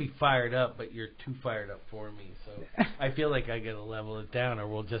 I want to be fired up, but you're too fired up for me. So I feel like I got to level it down, or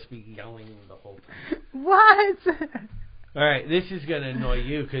we'll just be yelling the whole time. What? All right, this is going to annoy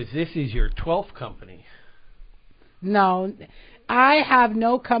you because this is your 12th company. No, I have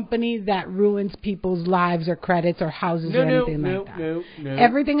no company that ruins people's lives or credits or houses or anything like that. No.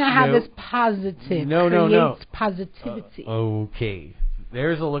 Everything I have is positive. No. Creates positivity. Okay.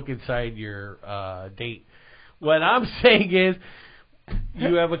 There's a look inside your date. What I'm saying is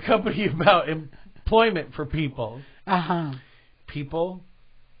you have a company about employment for people. Uh-huh. People,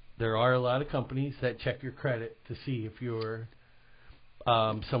 there are a lot of companies that check your credit to see if you're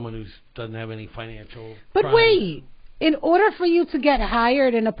someone who doesn't have any financial But crimes. wait. In order for you to get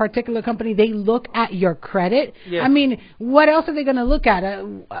hired in a particular company, they look at your credit. Yes. I mean, what else are they going to look at?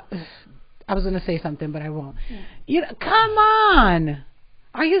 I was going to say something, but I won't. Come on.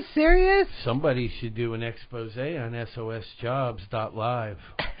 Are you serious? Somebody should do an expose on sosjobs.live.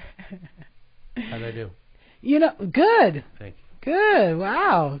 How'd I do? Good. Thank you. Good.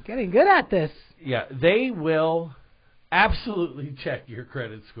 Wow. Getting good at this. Yeah, they will absolutely check your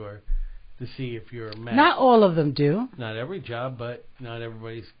credit score to see if you're a match. Not all of them do. Not every job, but not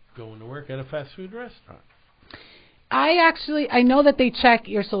everybody's going to work at a fast food restaurant. I know that they check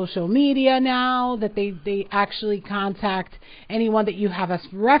your social media now, that they actually contact anyone that you have as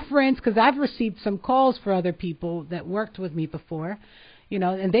reference, because I've received some calls for other people that worked with me before,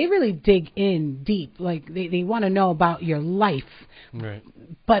 and they really dig in deep. Like, they want to know about your life. Right.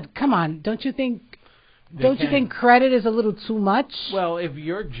 But come on, don't you think credit is a little too much? Well, if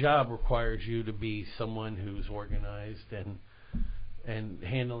your job requires you to be someone who's organized and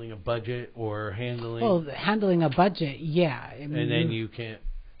handling a budget or handling a budget, yeah. I mean, and then you can't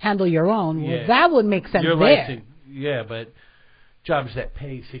handle your own. Yeah. Well, that would make sense your there. Yeah, but jobs that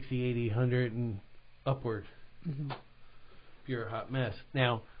pay 60, 80, 100 and upward. Mm-hmm. If you're a hot mess.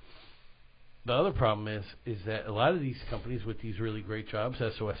 Now, the other problem is that a lot of these companies with these really great jobs,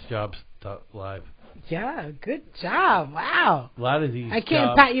 sosjobs.live. Yeah, good job. Wow. A lot of these I can't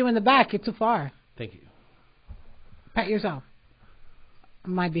jobs, pat you in the back. You're too far. Thank you. Pat yourself.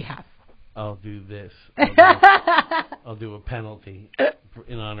 On my behalf. I'll do this. I'll do a penalty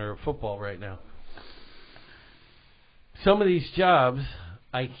in honor of football right now. Some of these jobs,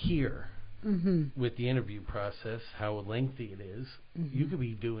 I hear with the interview process, how lengthy it is. Mm-hmm. You could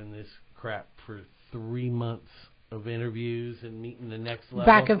be doing this crap for 3 months of interviews and meeting the next level.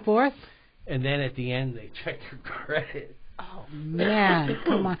 Back and forth? And then at the end, they check your credit. Oh, man.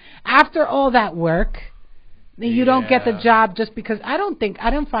 Come on. After all that work, you don't get the job just because I don't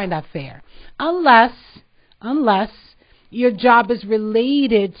find that fair. Unless your job is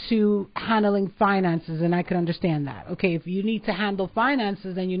related to handling finances, and I can understand that. Okay, if you need to handle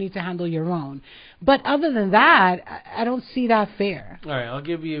finances, then you need to handle your own. But other than that, I don't see that fair. All right, I'll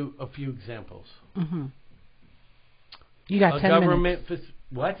give you a few examples. Mm-hmm. You got 10 minutes.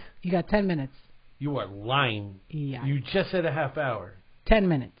 What? You got 10 minutes. You are lying. Yeah. You just said a half hour. 10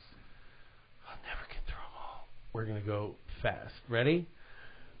 minutes. I'll never get through them all. We're going to go fast. Ready?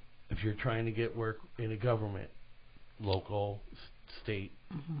 If you're trying to get work in a government, local, state,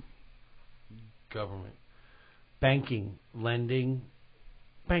 government, banking, lending,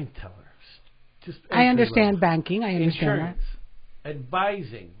 bank tellers. Just I understand banking. I understand insurance,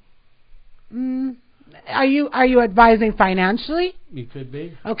 advising. Are you advising financially? You could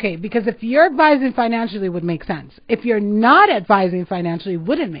be. Okay, because if you're advising financially, it would make sense. If you're not advising financially, it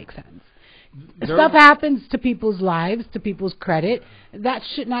wouldn't make sense. Stuff happens to people's lives, to people's credit. That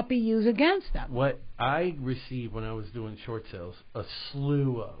should not be used against them. What I received when I was doing short sales, a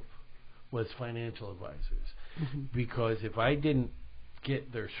slew of, was financial advisors. Because if I didn't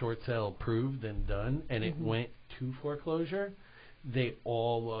get their short sale approved and done, and it went to foreclosure, they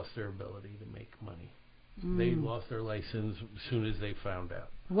all lost their ability to make money. They lost their license as soon as they found out.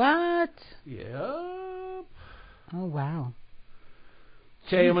 What? Yep. Oh, wow.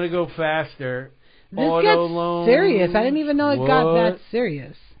 Jay, I'm going to go faster. This Auto gets loans. serious. I didn't even know it got that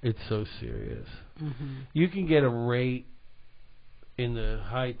serious. It's so serious. You can get a rate in the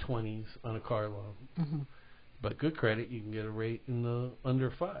high 20s on a car loan. But good credit, you can get a rate in the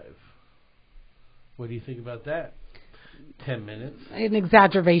under 5. What do you think about that? 10 minutes. An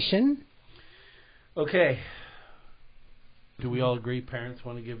exaggeration. Okay. Do we all agree parents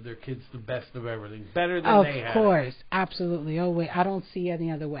want to give their kids the best of everything? Better than they have. Of course. Absolutely. Oh, wait. I don't see any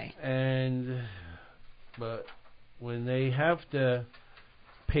other way. But when they have to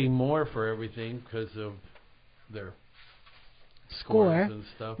pay more for everything because of their score, and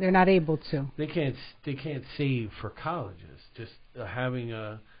stuff. they're not able to. They can't save for colleges. Just having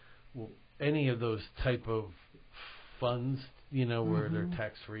any of those type of funds, where they're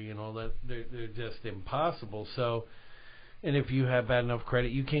tax free and all that, they're just impossible. So, and if you have bad enough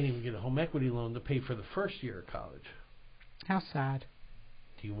credit, you can't even get a home equity loan to pay for the first year of college. How sad.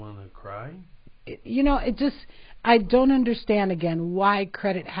 Do you want to cry? I don't understand again why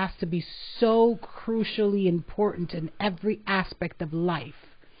credit has to be so crucially important in every aspect of life.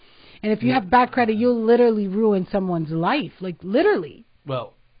 And if you have bad credit, you'll literally ruin someone's life, like literally.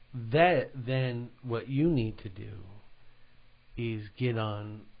 Well, then what you need to do is get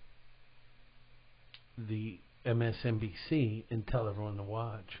on the MSNBC and tell everyone to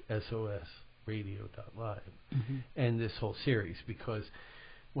watch SOSradio.live and this whole series, because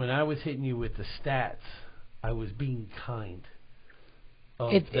when I was hitting you with the stats, I was being kind.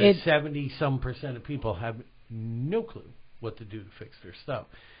 70-some% of people have no clue what to do to fix their stuff.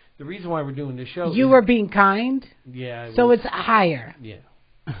 The reason why we're doing this show, you were being kind. Yeah. So it's higher. Yeah.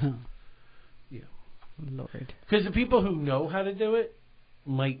 Yeah. Lord. Because the people who know how to do it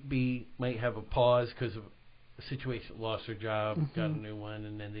might have a pause because of a situation, lost their job, got a new one,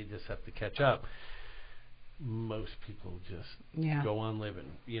 and then they just have to catch up. Most people just go on living,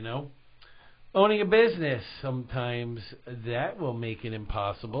 Owning a business, sometimes that will make it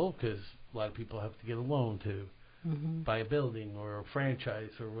impossible because a lot of people have to get a loan to buy a building or a franchise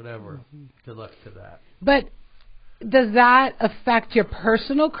or whatever. Good luck to that. But does that affect your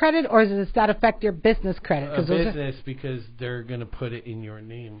personal credit, or does that affect your business credit? Business, because they're going to put it in your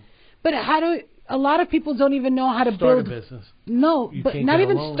name. But a lot of people don't even know how to build a business. No, but not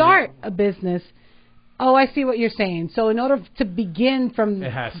even start a business. Oh, I see what you're saying. So in order to begin from...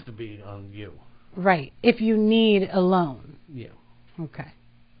 It has to be on you. Right. If you need a loan. Yeah. Okay.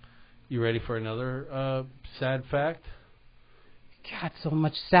 You ready for another sad fact? God, so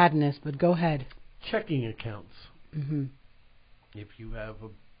much sadness, but go ahead. Checking accounts. If you have a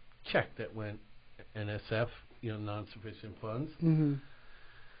check that went NSF, non-sufficient funds,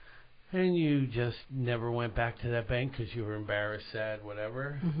 and you just never went back to that bank because you were embarrassed, sad,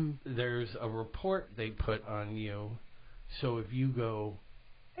 whatever, there's a report they put on you. So if you go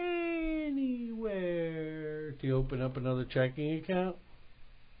anywhere to open up another checking account,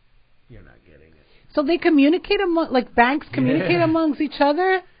 you're not getting it. So they communicate like banks communicate amongst each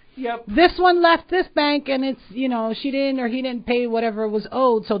other? Yep. This one left this bank and it's, she didn't or he didn't pay whatever was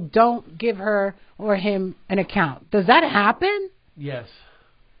owed, so don't give her or him an account. Does that happen? Yes.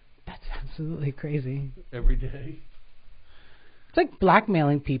 That's absolutely crazy. Every day. It's like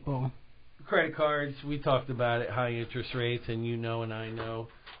blackmailing people. Credit cards, we talked about it, high interest rates, and and I know,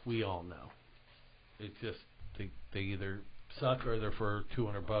 we all know. It's just, they either suck or they're for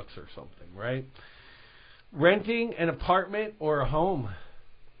 $200 or something, right? Renting an apartment or a home.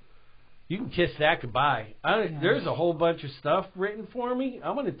 You can kiss that goodbye. There's a whole bunch of stuff written for me.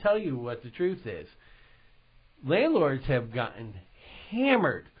 I'm going to tell you what the truth is. Landlords have gotten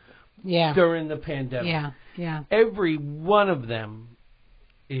hammered during the pandemic. Yeah. Every one of them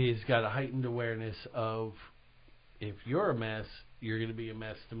is got a heightened awareness of, if you're a mess, you're going to be a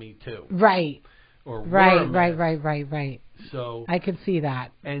mess to me too. Right. Or Right. So I could see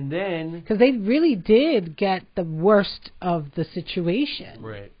that. And then, because they really did get the worst of the situation.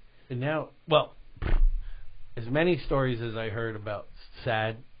 Right. And now, as many stories as I heard about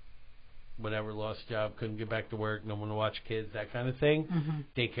sad, whatever, lost job, couldn't get back to work, no one to watch kids, that kind of thing.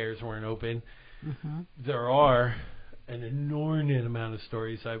 Daycares weren't open. There are an inordinate amount of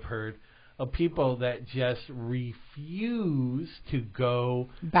stories I've heard of people that just refuse to go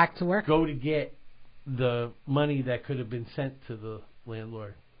back to work, go to get the money that could have been sent to the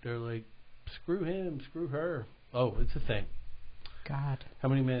landlord. They're like, screw him, screw her. Oh, it's a thing. God. How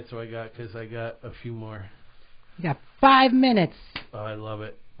many minutes do I got? Because I got a few more. You got 5 minutes. Oh, I love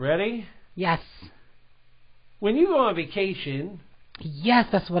it. Ready? Yes. When you go on vacation... Yes,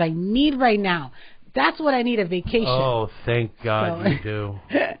 that's what I need right now. That's what I need, a vacation. Oh, thank God you do.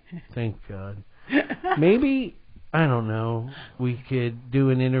 Thank God. Maybe, I don't know, we could do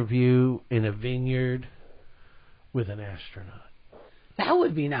an interview in a vineyard with an astronaut. That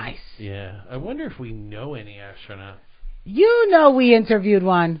would be nice. Yeah. I wonder if we know any astronauts. We interviewed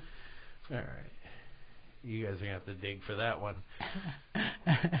one. All right. You guys are going to have to dig for that one.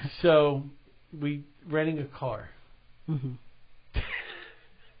 So, we renting a car.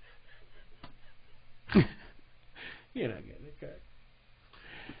 You're not getting a car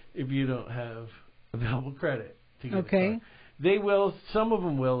if you don't have available credit to get a car. They will. Some of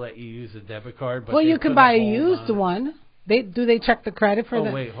them will let you use a debit card, but you can buy a used one. Do they check the credit for that?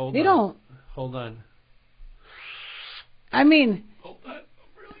 Oh wait, hold on. They don't. Hold on. I mean, hold on, I'm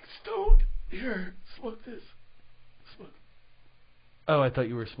really stoned. Here, smoke this. Smoke. Oh, I thought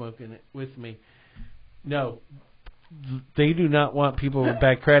you were smoking it with me. No, they do not want people with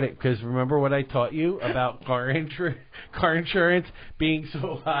bad credit, because remember what I taught you about car insurance being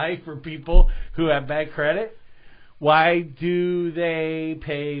so high for people who have bad credit? Why do they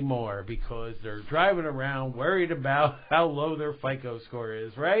pay more? Because they're driving around worried about how low their FICO score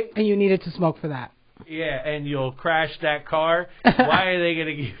is, right? and you needed to smoke for that. Yeah, and you'll crash that car. Why are they going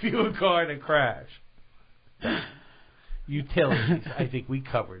to give you a car to crash? Utilities. I think we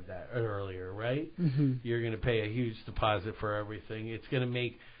covered that earlier, right? Mm-hmm. You're going to pay a huge deposit for everything. It's going to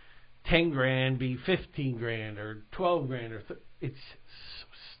make 10 grand be 15 grand or 12 grand. It's so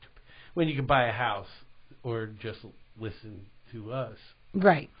stupid. When you can buy a house or just listen to us.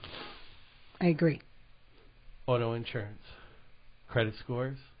 Right. I agree. Auto insurance, credit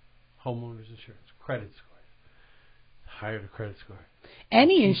scores, homeowners insurance, credit scores. Higher the credit score.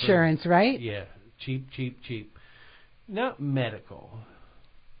 Any Cheaper. Insurance, right? Yeah, cheap. Not medical.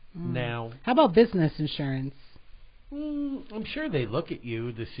 Now, how about business insurance? I'm sure they look at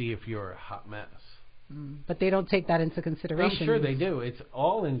you to see if you're a hot mess. But they don't take that into consideration. I'm sure they do. It's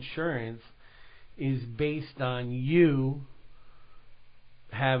all insurance is based on you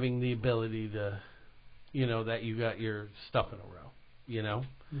having the ability to, that you got your stuff in a row,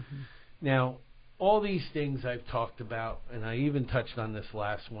 Mm-hmm. Now, all these things I've talked about, and I even touched on this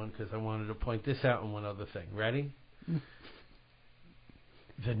last one because I wanted to point this out and one other thing. Ready?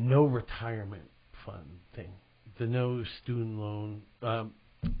 The no retirement fund thing, the no student loan,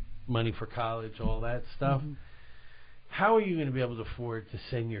 money for college, all that stuff. Mm-hmm. How are you going to be able to afford to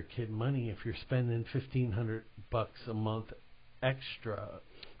send your kid money if you're spending $1,500 a month extra?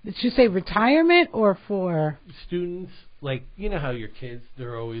 Did you say retirement or for Students, like, you know how your kids,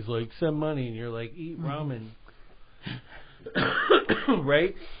 they're always like, send money, and you're like, eat ramen.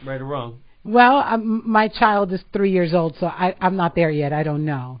 Right? Right or wrong? Well, my child is 3 years old, so I'm not there yet. I don't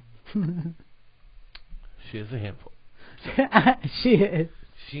know. She is a handful. She is.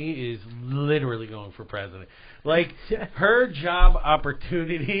 She is literally going for president. Like, her job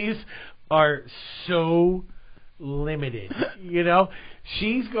opportunities are so limited.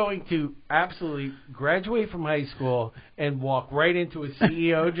 She's going to absolutely graduate from high school and walk right into a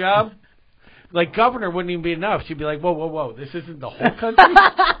CEO job. Like, governor wouldn't even be enough. She'd be like, whoa, this isn't the whole country?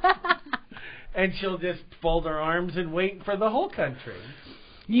 And she'll just fold her arms and wait for the whole country.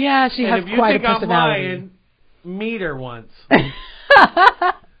 Yeah, she has quite a personality. If you think I'm lying, meet her once.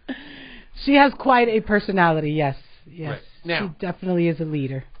 She has quite a personality, yes. Right. Now, she definitely is a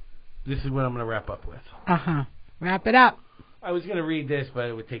leader. This is what I'm going to wrap up with. Uh-huh. Wrap it up. I was going to read this, but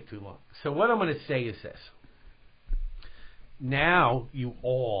it would take too long. So what I'm going to say is this. Now you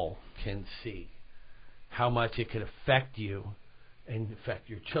all can see how much it could affect you and affect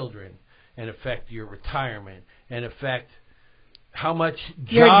your children and affect your retirement and affect how much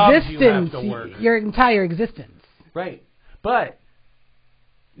jobs you have to work. Your entire existence. Right. But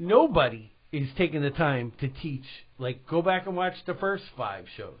nobody is taking the time to teach. Like, go back and watch the first 5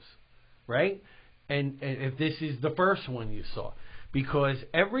 shows, right? And if this is the first one you saw. Because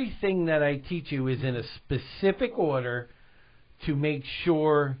everything that I teach you is in a specific order to make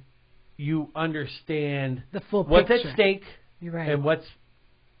sure you understand the full what's picture. at stake. You're right. And what's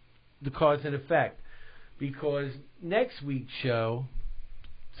the cause and effect. Because next week's show,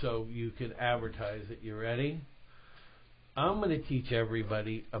 so you can advertise it, you ready? I'm going to teach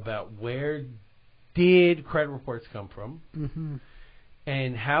everybody about where did credit reports come from, mm-hmm.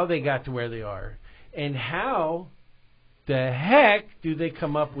 and how they got to where they are, and how the heck do they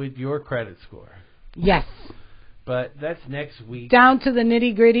come up with your credit score. Yes. But that's next week. Down to the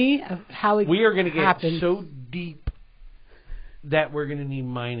nitty-gritty of how it We are going to get happens. so deep that we're going to need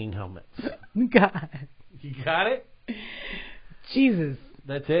mining helmets. God. You got it? Jesus.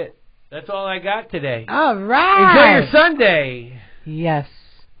 That's it. That's all I got today. All right. Enjoy your Sunday. Yes.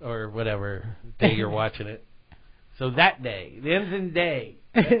 Or whatever day you're watching it. So that day, the end of the day,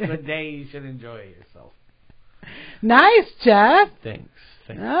 that's the day you should enjoy yourself. Nice, Jeff. Thanks.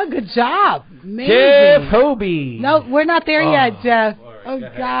 Oh, good job. Amazing. Jeff Hobie. No, we're not there yet, Jeff. Right, oh, go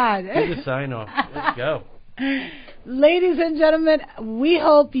ahead. God. Do the sign off. Let's go. Ladies and gentlemen, we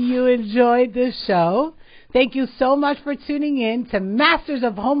hope you enjoyed this show. Thank you so much for tuning in to Masters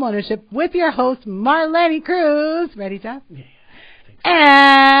of Homeownership with your host, Marlene Cruz. Ready, Jeff? Yeah.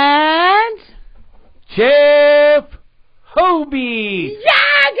 And Jeff Hobie.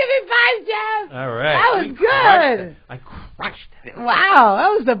 Yeah, give me 5, Jeff. All right. That was good. I crushed it. Wow, that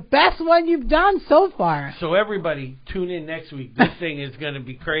was the best one you've done so far. So everybody, tune in next week. This thing is going to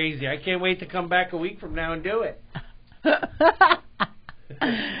be crazy. I can't wait to come back a week from now and do it.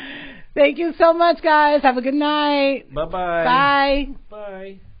 Thank you so much, guys. Have a good night. Bye-bye. Bye.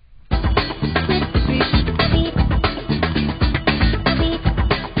 Bye.